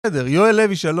בסדר, יואל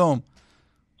לוי, שלום.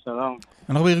 שלום.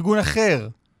 אנחנו בארגון אחר.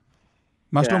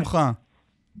 מה שלומך?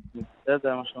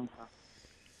 בסדר, מה שלומך?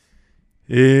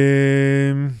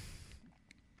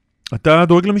 אתה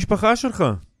דואג למשפחה שלך.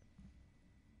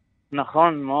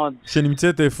 נכון, מאוד.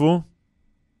 שנמצאת איפה?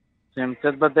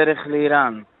 שנמצאת בדרך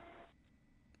לאיראן.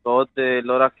 ועוד,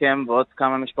 לא רק הם, ועוד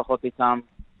כמה משפחות איתם.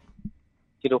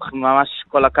 כאילו, ממש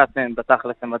כל הקאטים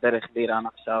בתכלס הם בדרך לאיראן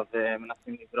עכשיו,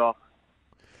 מנסים לברוח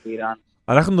לאיראן.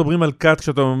 אנחנו מדברים על קאט,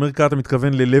 כשאתה אומר קאט, אתה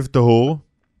מתכוון ללב טהור.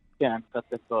 כן,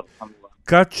 קאט לטהור, כמובן.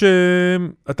 קאט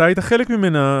שאתה היית חלק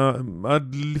ממנה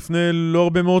עד לפני לא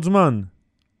הרבה מאוד זמן.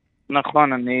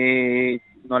 נכון, אני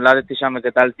נולדתי שם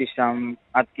וגדלתי שם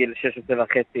עד גיל 16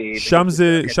 וחצי.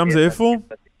 שם זה איפה?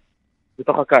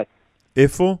 בתוך הקאט.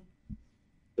 איפה?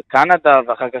 בקנדה,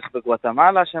 ואחר כך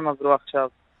בגואטמלה שהם עברו עכשיו,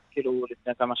 כאילו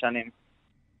לפני כמה שנים,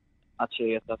 עד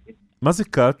שיצאתי. מה זה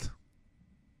קאט?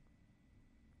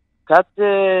 קאט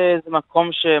זה מקום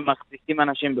שמחזיקים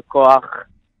אנשים בכוח,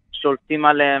 שולטים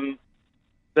עליהם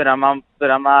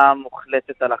ברמה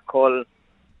מוחלטת על הכל,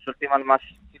 שולטים על מה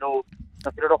שכאילו, אתה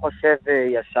אפילו לא חושב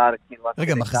ישר, כאילו...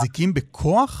 רגע, מחזיקים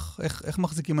בכוח? איך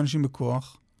מחזיקים אנשים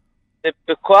בכוח?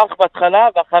 בכוח בהתחלה,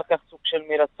 ואחר כך סוג של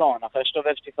מרצון. אחרי שאתה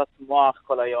עובר שטיפת מוח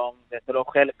כל היום, ואתה לא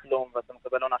אוכל כלום, ואתה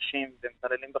מקבל עונשים,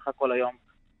 ומתעללים בך כל היום,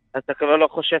 אז אתה כבר לא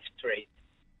חושב סטרייט.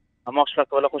 המוח שלך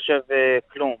כבר לא חושב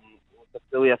כלום.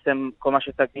 הוא יעשה כל מה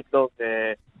שתגיד לו,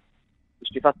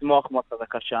 ושטיפת מוח מאוד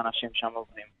חזקה שאנשים שם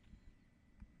עוברים.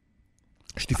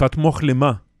 שטיפת מוח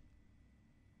למה?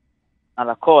 על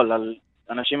הכל, על...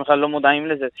 אנשים בכלל לא מודעים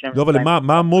לזה. לא, אבל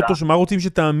מה המוטו, מה רוצים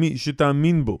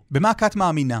שתאמין בו? במה הקאט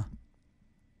מאמינה?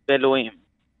 באלוהים.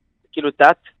 כאילו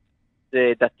דת,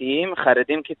 זה דתיים,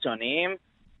 חרדים קיצוניים,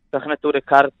 כך נטורי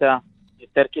קרתא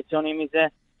יותר קיצוניים מזה,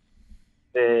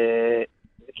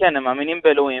 וכן, הם מאמינים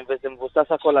באלוהים, וזה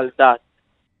מבוסס הכל על דת.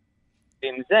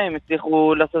 ועם זה הם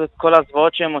הצליחו לעשות את כל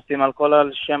הזוועות שהם עושים על כל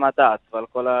על שם הדת, ועל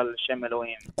כל על שם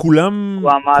אלוהים. כולם...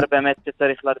 הוא אמר באמת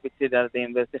שצריך להרביץ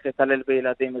ילדים, וצריך להתעלל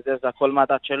בילדים, וזה הכל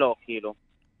מהדת שלו, כאילו.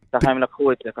 ככה הם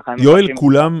לקחו את זה, ככה הם... יואל,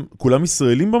 כולם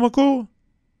ישראלים במקור?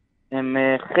 הם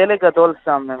חלק גדול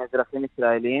שם הם אזרחים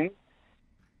ישראלים,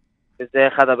 וזה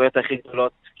אחד הבעיות הכי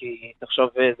גדולות, כי תחשוב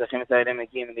אזרחים ישראלים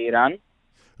מגיעים לאיראן.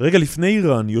 רגע, לפני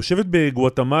איראן, יושבת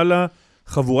בגואטמלה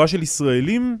חבורה של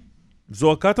ישראלים?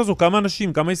 זו הקאט הזו? כמה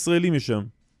אנשים? כמה ישראלים יש שם?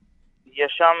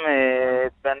 יש שם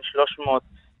בין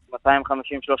 250-300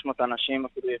 אנשים,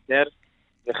 אפילו יותר,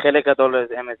 וחלק גדול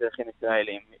הם אזרחים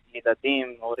ישראלים.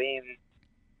 ילדים, הורים,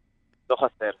 לא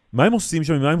חסר. מה הם עושים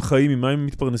שם? ממה הם חיים? ממה הם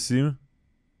מתפרנסים?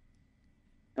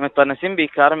 הם מתפרנסים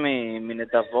בעיקר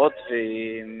מנדבות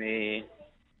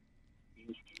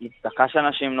ומצדקה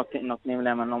שאנשים נותנים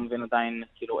להם, אני לא מבין עדיין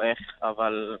כאילו איך,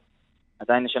 אבל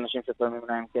עדיין יש אנשים שתורמים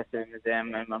להם כסף ומזה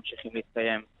הם ממשיכים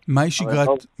להתקיים.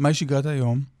 מהי שגרת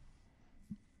היום?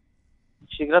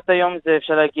 שגרת היום זה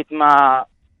אפשר להגיד מה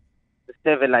זה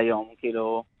סבל היום,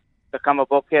 כאילו אתה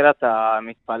בבוקר אתה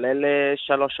מתפלל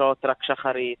 3 שעות רק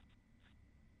שחרית,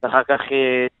 ואחר כך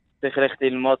צריך ללכת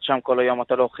ללמוד שם כל היום,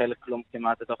 אתה לא אוכל כלום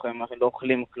כמעט, אתה לא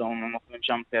אוכלים כלום, הם אוכלים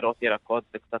שם פירות, ירקות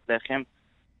וקצת לחם.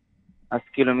 אז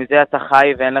כאילו מזה אתה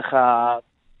חי ואין לך...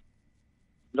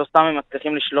 לא סתם הם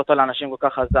מצליחים לשלוט על אנשים כל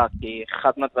כך חזק, כי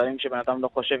אחד מהדברים שבן אדם לא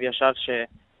חושב ישר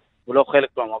שהוא לא אוכל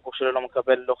כלום, הגוף שלו לא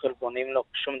מקבל, לא אוכל, בונים לו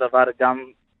שום דבר, גם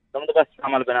לא מדבר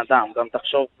סתם על בן אדם, גם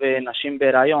תחשוב נשים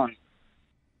בהיריון,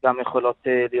 גם יכולות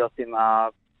להיות עם ה...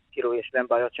 כאילו יש להם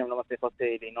בעיות שהן לא מצליחות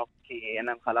לנהוג, כי אין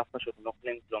להם חלב פשוט, הם לא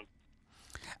אוכלים כלום.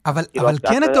 אבל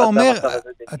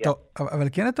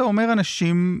כן אתה אומר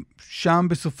אנשים שם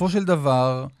בסופו של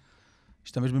דבר,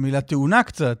 השתמש במילה תאונה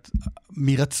קצת,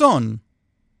 מרצון.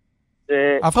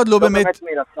 אף אחד לא באמת,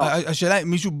 השאלה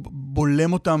אם מישהו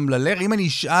בולם אותם ללך, אם אני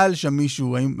אשאל שם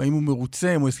מישהו, האם הוא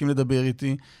מרוצה, אם הוא הסכים לדבר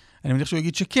איתי, אני מניח שהוא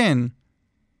יגיד שכן.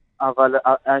 אבל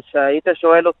כשהיית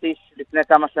שואל אותי לפני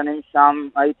כמה שנים שם,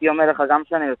 הייתי אומר לך גם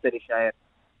שאני רוצה להישאר.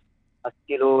 אז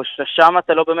כאילו, ששם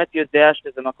אתה לא באמת יודע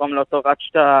שזה מקום לא טוב,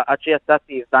 עד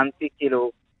שיצאתי, הבנתי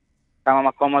כאילו כמה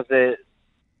המקום הזה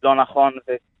לא נכון,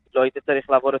 ולא הייתי צריך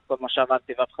לעבור את כל מה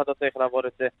שעברתי, ואף אחד לא צריך לעבור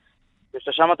את זה.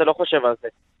 וששם אתה לא חושב על זה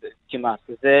כמעט.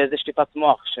 זה שטיפת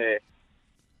מוח,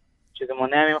 שזה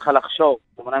מונע ממך לחשוב.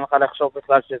 זה מונע ממך לחשוב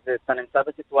בכלל שאתה נמצא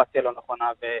בסיטואציה לא נכונה,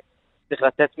 וצריך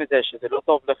לתת מזה שזה לא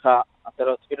טוב לך, אתה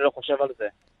אפילו לא חושב על זה.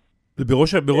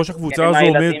 ובראש הקבוצה הזו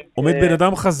עומד בן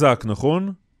אדם חזק,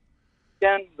 נכון?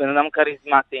 כן, בן אדם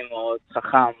קריזמטי מאוד,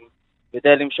 חכם,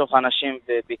 יודע למשוך אנשים,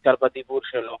 ובעיקר בדיבור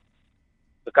שלו.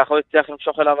 וככה הוא הצליח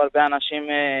למשוך אליו הרבה אנשים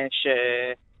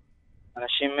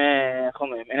אנשים, איך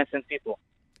אומרים, innocent people.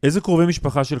 איזה קרובי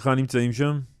משפחה שלך נמצאים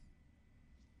שם?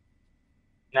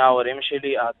 שני ההורים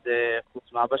שלי עד חוץ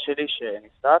מאבא שלי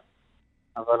שנפטר,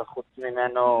 אבל חוץ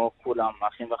ממנו כולם,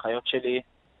 האחים והאחיות שלי,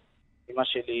 אמא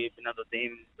שלי, בני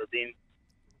דודים.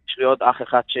 יש לי עוד אח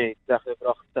אחד שהצליח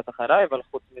לברוח קצת אחריי, אבל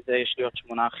חוץ מזה יש לי עוד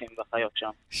 8 אחים ואחיות שם.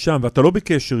 שם, ואתה לא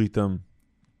בקשר איתם?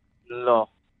 לא.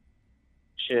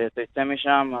 כשתצא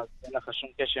משם, אז אין לך שום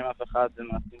קשר עם אף אחד, זה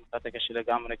מנסים לך את הקשר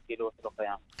לגמרי, כאילו אתה לא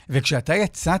קיים. וכשאתה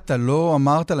יצאת, לא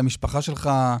אמרת למשפחה שלך,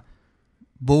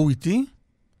 בואו איתי?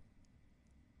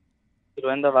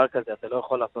 כאילו אין דבר כזה, אתה לא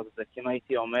יכול לעשות את זה. כי אם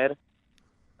הייתי אומר,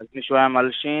 אז מישהו היה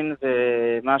מלשין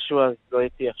ומשהו, אז לא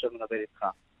הייתי עכשיו מדבר איתך.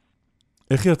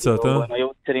 איך יצאת? כאילו, הם היו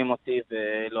עוצרים אותי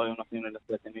ולא היו נותנים לי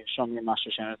לצאת, הם ירשום לי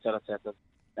משהו שאני רוצה לצאת, אז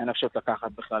אין אפשרות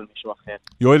לקחת בכלל מישהו אחר.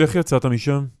 יואל, איך יצאת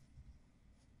משם?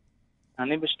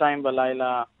 אני ב-2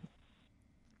 בלילה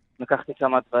לקחתי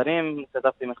כמה דברים,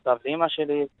 כתבתי מכתב לאמא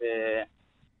שלי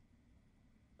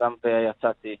וגם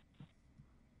יצאתי.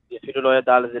 היא אפילו לא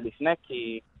ידעה על זה לפני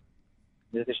כי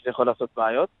ידעתי שזה יכול לעשות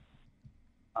בעיות,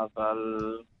 אבל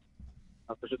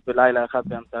פשוט בלילה אחד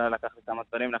באמצע לילה לקחתי כמה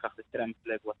דברים, לקחתי טרמפ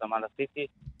לגואטמלה סיטי,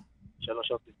 3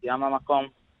 שעות נסיעה מהמקום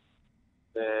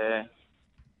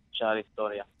ושאר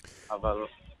היסטוריה. אבל...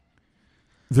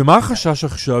 ומה החשש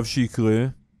עכשיו שיקרה?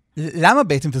 למה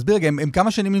בעצם, תסביר רגע, הם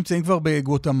כמה שנים נמצאים כבר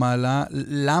בגואטמלה,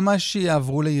 למה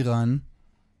שיעברו לאיראן?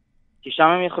 כי שם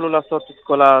הם יכלו לעשות את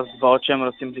כל הזוועות שהם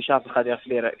רוצים בלי שאף אחד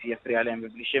יפריע עליהם,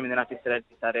 ובלי שמדינת ישראל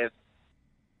תתערב.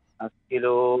 אז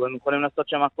כאילו, הם יכולים לעשות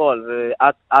שם הכל,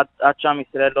 ועד שם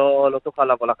ישראל לא תוכל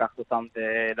לבוא לקחת אותם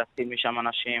ולהציל משם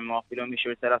אנשים, או אפילו מישהו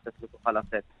יוצא לצאת לא תוכל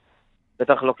לצאת.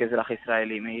 בטח לא כאזרח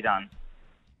ישראלי, מאיראן.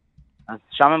 אז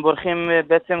שם הם בורחים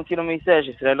בעצם כאילו מזה,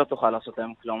 שישראל לא תוכל לעשות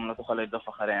להם כלום, לא תוכל לדוף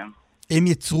אחריהם. הם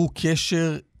יצרו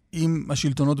קשר עם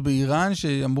השלטונות באיראן,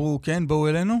 שאמרו, כן, בואו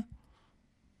אלינו?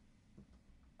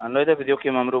 אני לא יודע בדיוק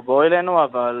אם אמרו בואו אלינו,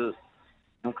 אבל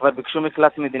הם כבר ביקשו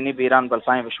מקלט מדיני באיראן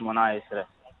ב-2018.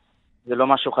 זה לא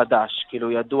משהו חדש,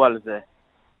 כאילו ידעו על זה.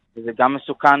 זה גם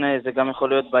מסוכן, זה גם יכול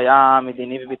להיות בעיה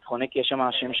מדיני וביטחוני, כי יש שם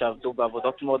אנשים שעבדו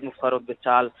בעבודות מאוד מובחרות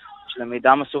בצה"ל, יש להם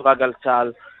מידע מסווג על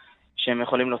צה"ל, שהם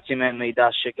יכולים להוציא מהם מידע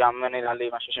שגם נראה לי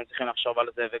משהו שהם צריכים לחשוב על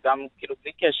זה, וגם כאילו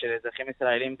בלי קשר, אזרחים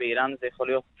ישראלים באיראן זה יכול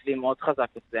להיות כלי מאוד חזק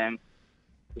אצלם,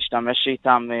 להשתמש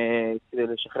איתם כדי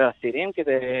לשחרר אסירים,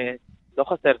 כדי לא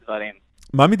חסר דברים.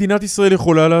 מה מדינת ישראל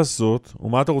יכולה לעשות, או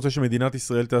מה אתה רוצה שמדינת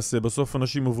ישראל תעשה? בסוף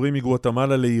אנשים עוברים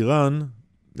מגואטמלה לאיראן,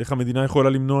 איך המדינה יכולה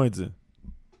למנוע את זה?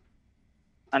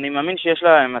 אני מאמין שיש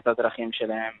להם את הדרכים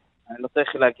שלהם, אני לא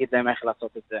צריך להגיד להם איך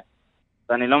לעשות את זה.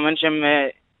 ואני לא מאמין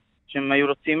שהם היו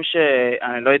רוצים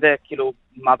אני לא יודע כאילו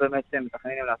מה באמת הם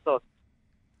מתכננים לעשות.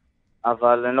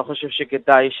 אבל אני לא חושב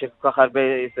שכדאי שכל כך הרבה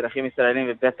אזרחים ישראלים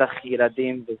ובטח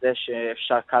ילדים וזה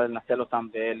שאפשר קל לנצל אותם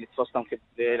ולתפוס אותם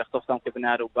ולחטוף אותם כבני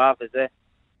ערובה וזה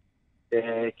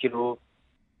כאילו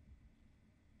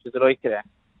שזה לא יקרה.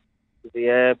 זה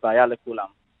יהיה בעיה לכולם.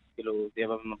 כאילו זה יהיה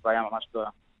בעיה ממש גדולה.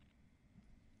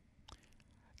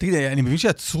 תגיד, אני מבין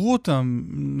שעצרו אותם,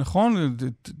 נכון?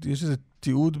 יש איזה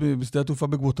תיעוד בשדה התעופה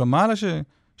בגואטמלה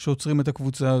שעוצרים את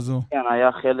הקבוצה הזו? כן,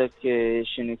 היה חלק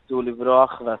שניסו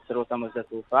לברוח ועצרו אותם בשדה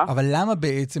התעופה. אבל למה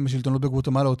בעצם השלטונות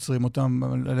בגואטמלה עוצרים אותם?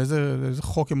 על איזה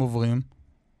חוק הם עוברים?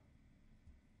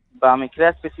 במקרה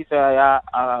הספציפי היה,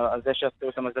 על זה שעצרו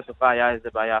אותם בשדה התעופה היה איזו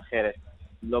בעיה אחרת.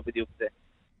 לא בדיוק זה.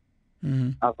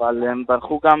 אבל הם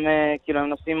ברחו גם, כאילו הם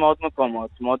נוסעים מאוד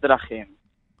מקומות, מאוד דרכים.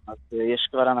 אז יש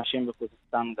כבר אנשים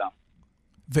בחוזסטן גם.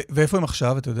 ואיפה הם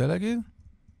עכשיו, אתה יודע להגיד?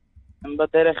 הם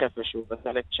בדרך איפשהו,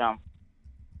 בחלק שם.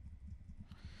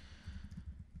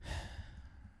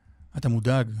 אתה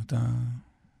מודאג,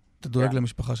 אתה דואג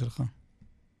למשפחה שלך.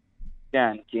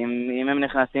 כן, כי אם הם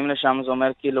נכנסים לשם, זה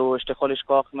אומר כאילו שאתה יכול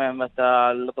לשכוח מהם,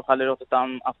 ואתה לא תוכל לראות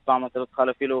אותם אף פעם, אתה לא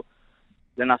תוכל אפילו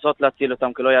לנסות להציל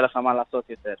אותם, כי לא יהיה לך מה לעשות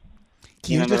יותר.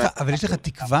 אבל יש לך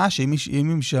תקווה שאם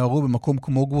הם יישארו במקום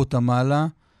כמו גואטמלה,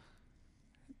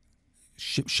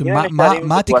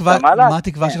 מה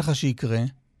התקווה שלך שיקרה?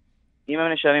 אם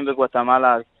הם נשארים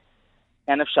בגואטמלה, אז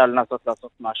אין אפשר לנסות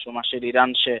לעשות משהו, מה של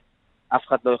איראן שאף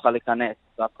אחד לא יוכל להיכנס,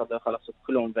 ואף אחד לא יוכל לעשות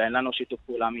כלום, ואין לנו שיתוף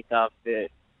פעולה איתה,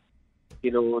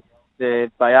 וכאילו, זה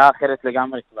בעיה אחרת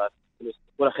לגמרי כבר, כאילו,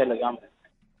 סיפור אחר לגמרי.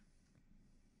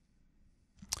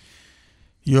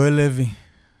 יואל לוי,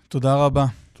 תודה רבה.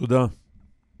 תודה.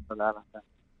 תודה לך.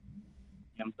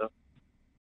 יום טוב.